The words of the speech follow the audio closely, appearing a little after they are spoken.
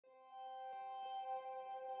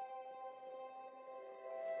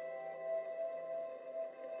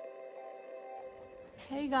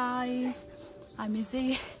Hey guys, हामी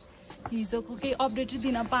चाहिँ हिजोको केही अपडेट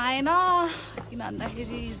दिन पाएन किन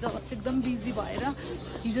भन्दाखेरि हिजो एकदम बिजी भएर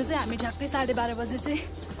हिजो चाहिँ हामी ठ्याक्कै 12:30 बजे चाहिँ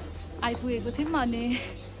आइपुगेको थियौं अनि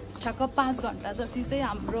ठ्याक्क 5 घण्टा जति चाहिँ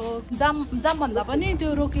हाम्रो जाम भन्दा पनि त्यो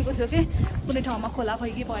रोकेको थियो के कुनै ठाउँमा खोला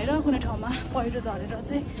खैकी भएर कुनै ठाउँमा पहिरो झरेर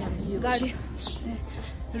चाहिँ गाडी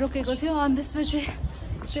रोकेको थियो अनि त्यसपछि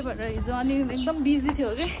त्यही भएर हिजो अनि एकदम बिजी थियो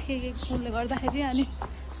के कुनले गर्दाखेरि अनि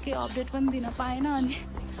केही अपडेट पनि दिन पाएन अनि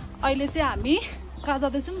अहिले चाहिँ हामी कहाँ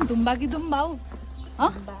जाँदैछौँ धुम्बा कि धुम्बा हो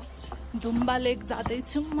धुम्बा लेक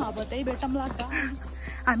जाँदैछौँ अब त्यही भेटौँला गाइस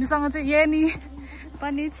हामीसँग चाहिँ येनी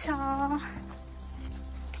पनि छ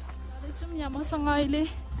जाँदैछौँ यहाँ मसँग अहिले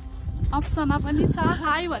अप्सना पनि छ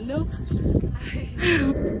हाई भन्नु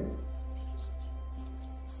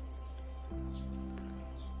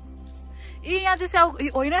ए यहाँ चाहिँ स्याउ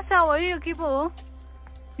होइन स्याउ है यो के पो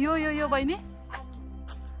हो यो बहिनी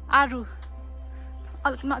आरु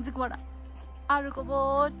अलिक नजिकबाट आरुको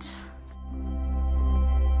बोट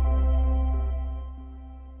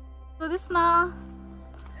सुदेशना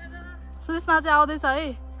चाहिँ आउँदैछ है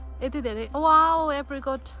यति धेरै वाउ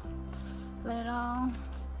एप्रिकोट लिएर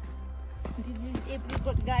दिस इज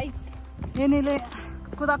एप्रिकोट गाइस यिनीले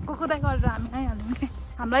कुदाको कुदाइ गरेर हामी आइहाल्यौँ नि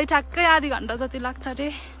हामीलाई ठ्याक्कै आधी घन्टा जति लाग्छ अरे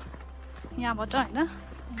यहाँबाट होइन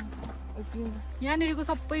यहाँनिरको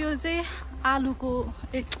सबै यो चाहिँ आलुको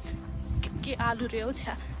के आलु रे हो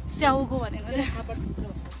छ्या स्याउको भनेको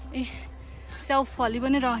ए स्याउ फली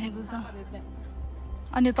पनि रहेको छ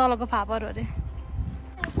अनि तलको फापर अरे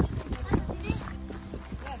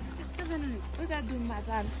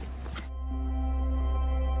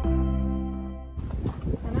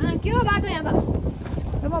के हो बाटो यहाँ त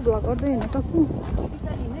म भ्लग गर्दै हिँड्न सक्छु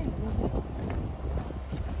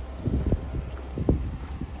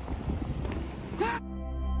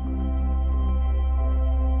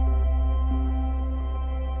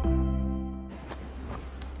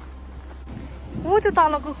त्यो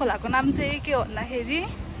तलको खोलाको नाम चाहिँ के हो भन्दाखेरि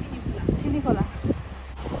थिनी खोला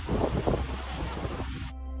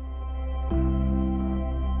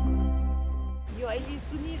यो अहिले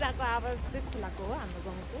सुनिरहेको आवाज चाहिँ खोलाको हो हाम्रो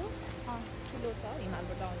गाउँको ठुलो छ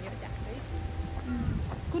हिमालबाट आउने ट्याक्कै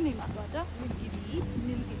कुन हिमालबाट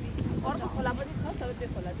निलगिरी अर्को खोला पनि छ तर त्यो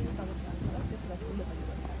खोला चाहिँ तल जान्छ त्यो खोला ठुलो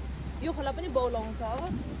पनि यो खोला पनि बौलाउँछ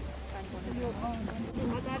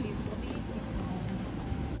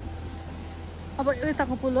अब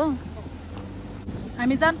यताको पुल हो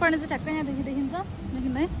हामी जानुपर्ने चाहिँ ठ्याक्कै यहाँदेखि देखिन्छ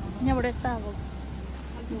देखिँदै यहाँबाट यता अब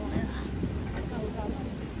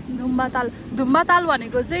धुम्बा ताल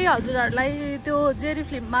भनेको चाहिँ हजुरहरूलाई त्यो जेरी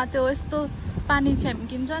फिल्ममा त्यो यस्तो पानी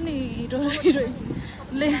छ्याम्किन्छ नि हिरो र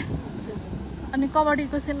हिरोइनले अनि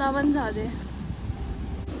कबड्डीको सिनेमा पनि छ अरे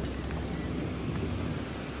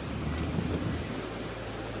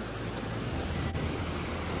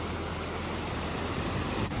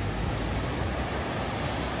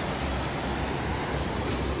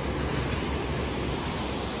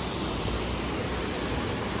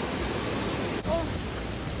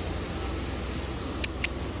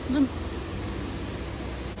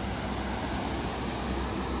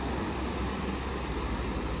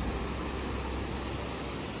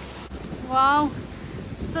वाउ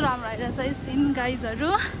यस्तो राम्रो आइरहेछ है सिन गाइजहरू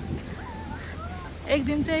एक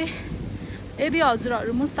दिन चाहिँ यदि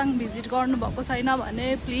हजुरहरू मुस्ताङ भिजिट गर्नुभएको छैन भने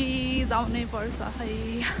प्लिज आउनै पर्छ है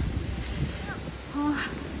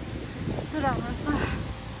यस्तो राम्रो छ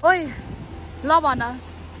ओइ ल भन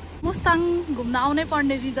मुस्ताङ घुम्न आउनै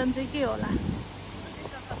पर्ने रिजन चाहिँ के होला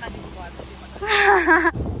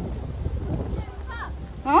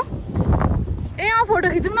ए अँ फोटो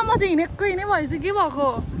खिचौँ न म चाहिँ हिँडेको हिँडै भएछु के भएको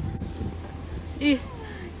ए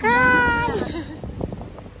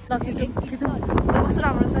ल खिचौँ कस्तो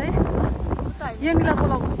राम्रो छ है यहाँनिर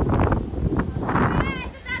बोलाऊ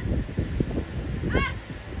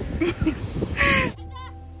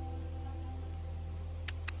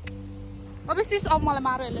अब मलाई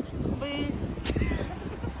मारो यसले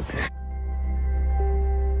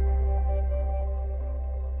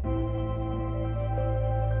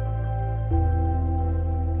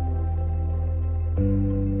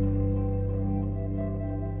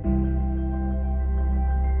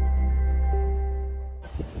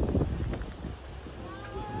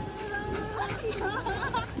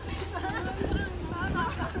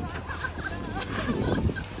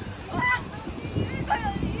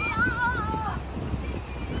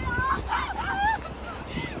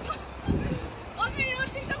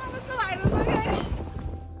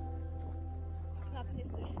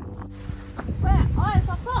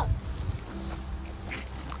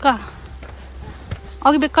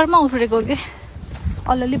अघि बेकारमा उफ्रेको के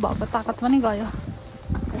अलिअलि भएको ताकत पनि गयो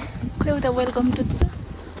खै उता वेलकम टु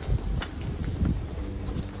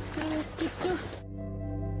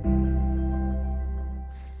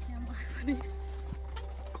पनि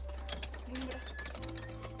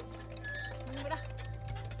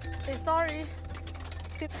सरी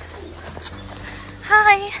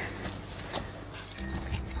हाई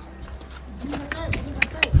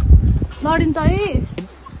लडिन्छ है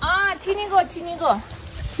ठिनीको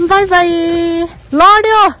बाई बाई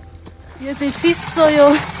लड्यो यो चाहिँ चिसो यो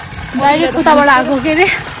डाइरेक्ट उताबाट आएको के अरे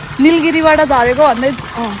निलगिरीबाट झरेको भन्दै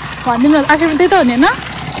भनिदिउँ न आखिरमा त्यही त हो नि होइन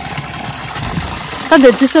तर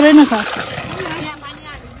धेरै चिसो रहेन सर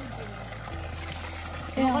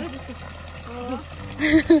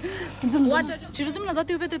छिटो जाउँ न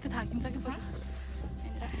जति उयो त्यति थाकिन्छ कि पुरा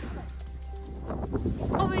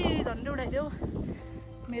अब झन्डै उडाइदेऊ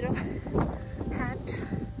मेरो ह्याट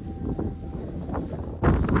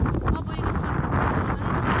अब कस्तो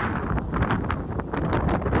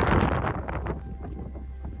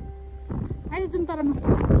आइज जाउँ तर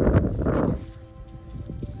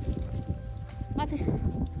माथि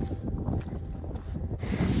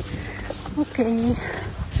ओके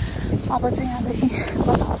अब चाहिँ यहाँदेखि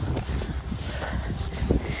कता हो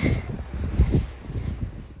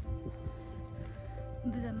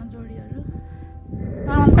दुईजना जोडीहरू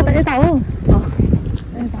कता यता हो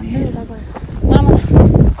झन्डै यता गयो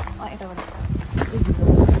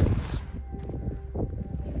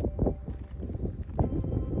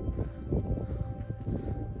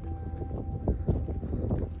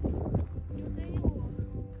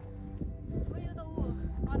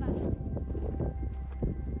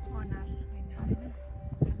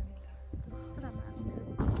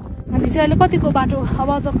अहिले कतिको बाटो अब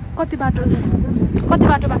अझ कति बाटो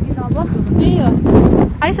बाँकी छ अब त्यही हो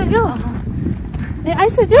आइसक्यो ए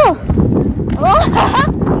आइसक्यो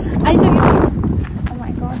आइसकेछ ओ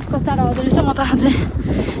माइ गॉड कति टाढा आउँदो रहेछ म त अझै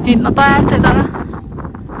हिँड्न तयार थिएँ तर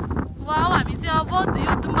वाउ हामी चाहिँ अब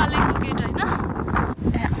यो दुम्बा लेकको गेट होइन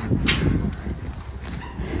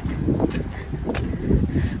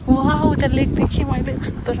वाउ त्यहाँ लेक देखेँ मैले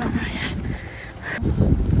कस्तो राम्रो यार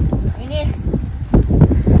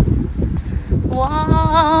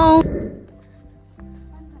वाउ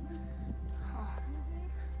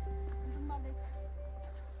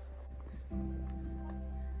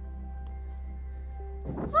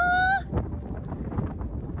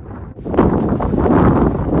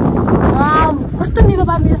कस्तो निलो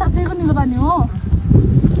पानी साँच्चैको निलो पानी हो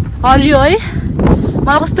हरियो है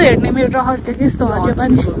मलाई कस्तो हेर्ने मेरो रहर थियो कि यस्तो हरियो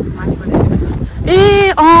पानी ए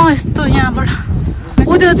यस्तो यहाँबाट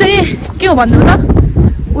उयो चाहिँ के हो भन्नु त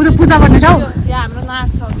उयो पूजा गर्ने ठाउँ हाम्रो नाग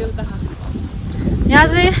छ देउता यहाँ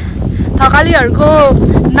चाहिँ थकालीहरूको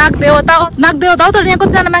नाग देवता हो तर यहाँ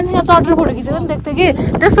कतिजना मान्छे यहाँ चढेर फोटो खिचेको पनि देख्थेँ कि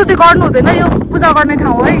त्यस्तो चाहिँ गर्नु हुँदैन यो पूजा गर्ने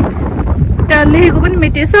ठाउँ है त्यहाँ लेखेको पनि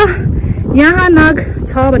मेटेछ यहाँ नाग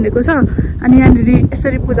छ भनेको छ अनि यहाँनिर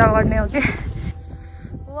यसरी पूजा गर्ने हो कि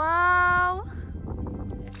वाउ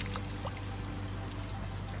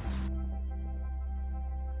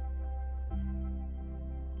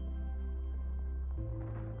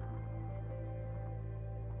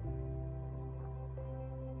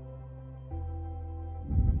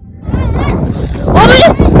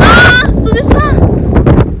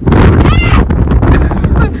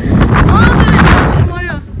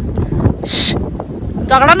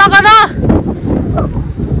झगडा नगर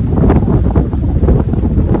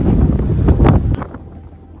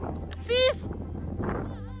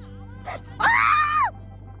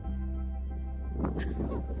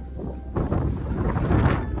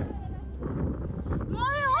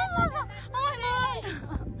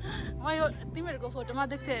तिमीहरूको फोटोमा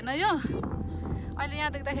देख्थेँ होइन यो अहिले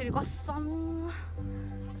यहाँ देख्दाखेरि कसम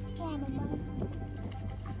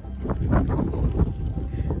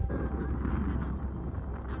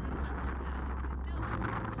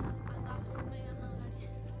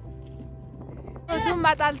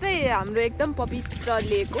धुम्बा ताल चाहिँ हाम्रो एकदम पवित्र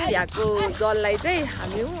लेक हो यहाँको जललाई चाहिँ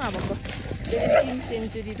हामी अब 17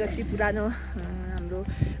 सेन्चुरी जति पुरानो हाम्रो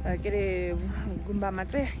के अरे गुम्बामा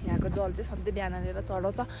चाहिँ यहाँको जल चाहिँ सधैँ बिहान लिएर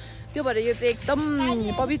चढाउँछ त्यो भएर यो चाहिँ एकदम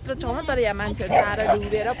पवित्र ठाउँ हो तर यहाँ मान्छेहरू आएर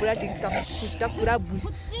डुबेर पुरा टिकटक पुरा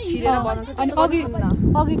छिरेर बनाउँछ अनि अघि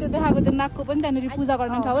त्यो देखाएको त्यो नागको पनि त्यहाँनिर पूजा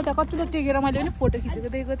गर्ने ठाउँ हो त्यहाँ कतिको टेकेर मैले पनि फोटो खिचेको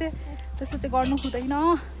देखेको थिएँ त्यस्तो चाहिँ गर्नु हुँदैन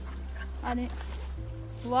अनि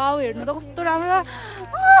वाउ हेर्नु त कस्तो राम्रो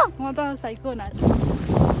म त साइको हुना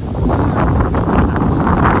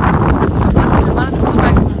मलाई त्यस्तो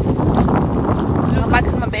लाग्यो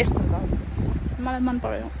पाखरमा बेस्ट हुन्छ मलाई मन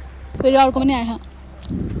पर्यो फेरि अर्को पनि आयो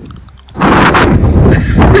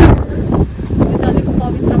जलेको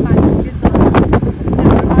पवित्र पानी के छ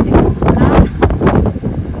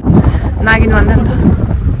नागिन भन्दा नि त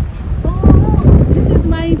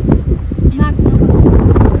नाग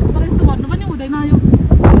तर यस्तो भन्नु पनि हुँदैन यो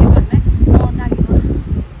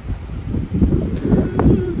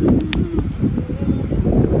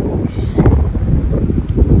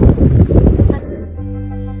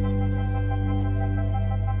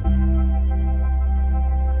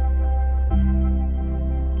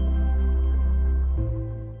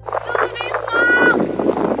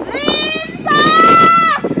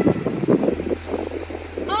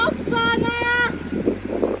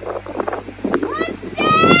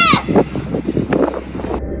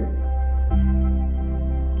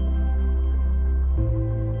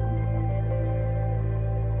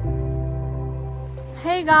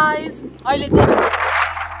हे गाइज अहिले चाहिँ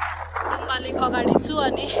धुम्बा लेक अगाडि छु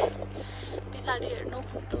अनि पछाडि हेर्नु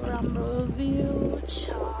कस्तो राम्रो भ्यू छ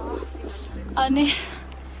अनि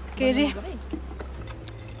के रे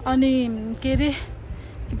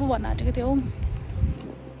के पो भन्न आँटेको थियो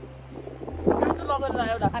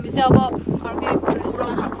हामी चाहिँ अब अर्कै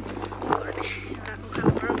ड्रेसमा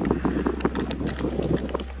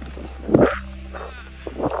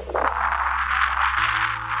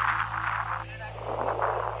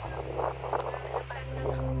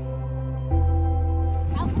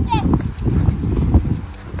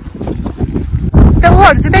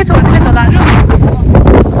चाहिँ त्यही छोडिदिएछ होला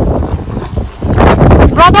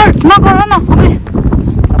ब्रदर नगर न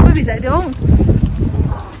सबै भिजाइदियो हौ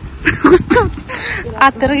कस्तो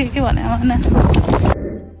आत्तेर के भने भने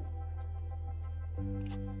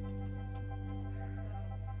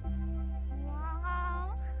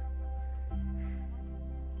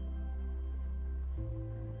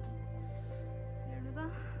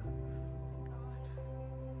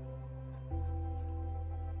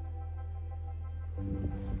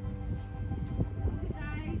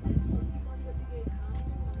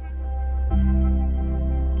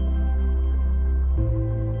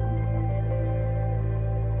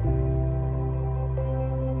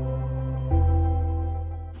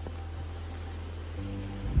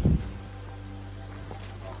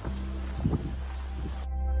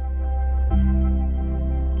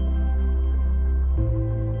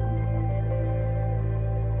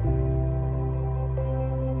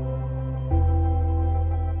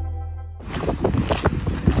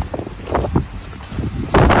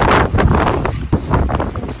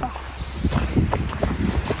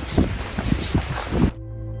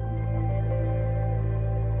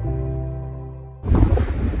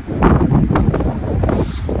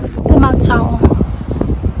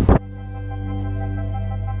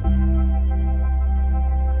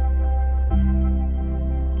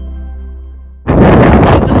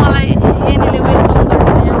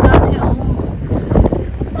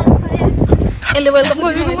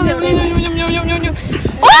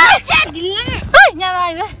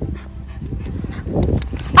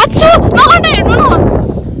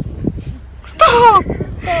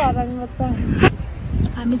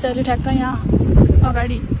हामी चाहिँ अहिले ठ्याक्क यहाँ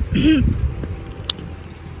अगाडि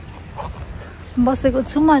बसेको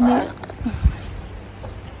छौँ अनि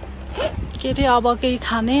के अरे अब केही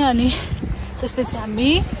खाने अनि त्यसपछि हामी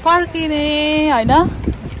फर्किने होइन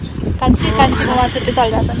कान्छीकोमा छुट्टै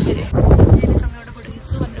चलिरहेछ नि फेरि यहाँनिरसँग एउटा फोटो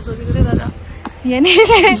खिच्छु भनेर सोधेको थिएँ दादा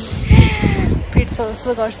यहाँनिर पिट्छ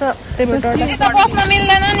जस्तो गर्छ बस्न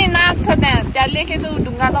मिल्दैन नि नाच्छ त्यहाँ लेखेको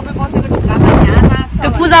ढुङ्गा तपाईँ बसेको ढुङ्गामा यहाँ नाच्छ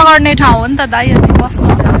त्यो पूजा गर्ने ठाउँ हो नि त दाइ अनि बस्नु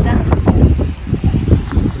त्यहाँ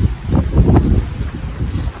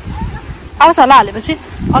आउँछ होला हालेपछि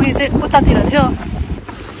अघि चाहिँ उतातिर थियो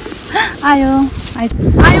आयो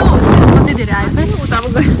आयो कति धेरै आयो खै उता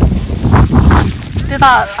त्यो त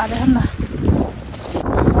हालेछ नि त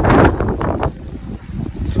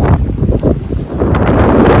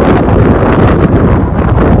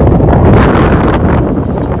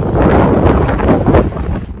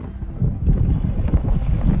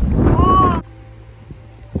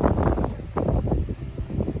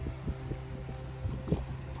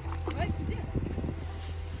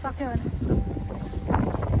सक्यो भने